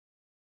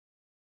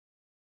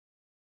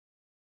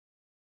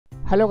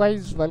Hello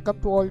guys, welcome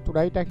to all.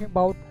 Today talking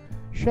about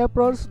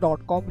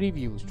Shaperurs.com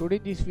reviews. Today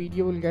in this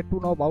video we'll get to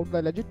know about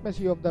the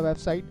legitimacy of the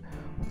website.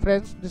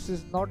 Friends, this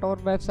is not our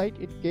website.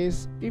 In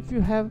case if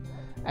you have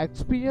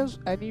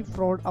experienced any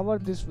fraud over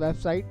this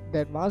website,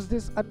 then watch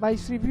this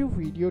unbiased review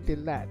video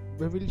till that.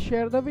 We will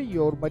share the way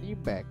your money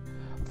back.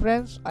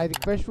 Friends, I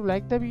request to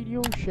like the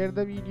video, share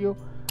the video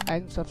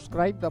and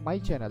subscribe to my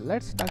channel.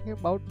 Let's talk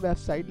about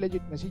website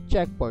legitimacy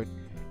checkpoint.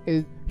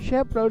 Is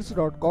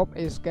Shaperurs.com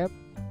a scam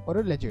or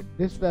a legit?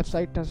 This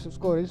website test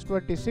score is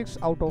 26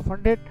 out of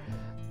 100.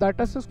 The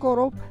test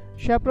score of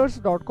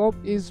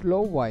Shaperurs.com is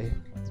low. Why?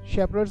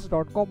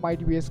 Shaperurs.com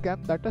might be a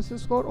scam. The test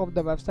score of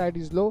the website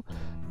is low.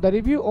 The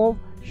review of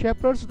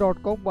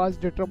Shaperurs.com was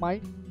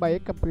determined by a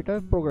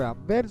computer program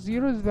where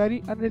 0 is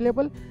very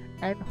unreliable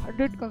and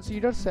 100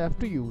 considered safe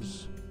to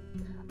use.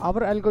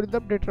 Our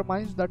algorithm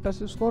determines the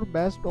test score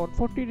based on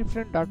 40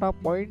 different data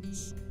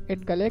points.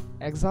 It collects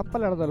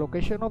example are the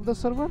location of the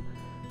server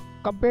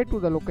compared to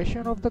the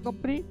location of the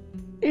company,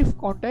 if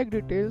contact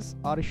details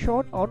are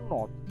shown or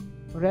not,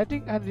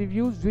 rating and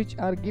reviews which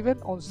are given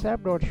on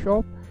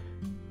Sept.shop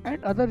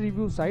and other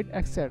review site,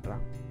 etc.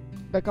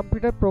 The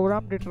computer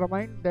program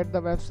determined that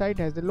the website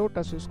has a low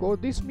test score.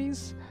 This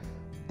means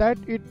that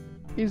it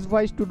is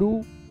wise to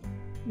do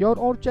your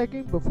own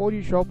checking before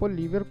you shop or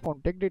leave your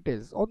contact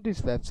details on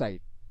this website.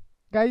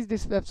 Guys,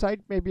 this website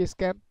may be a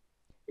scam.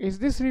 Is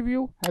this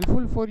review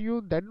helpful for you?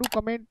 Then do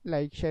comment,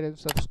 like, share and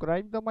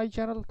subscribe to my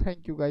channel.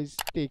 Thank you guys.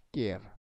 Take care.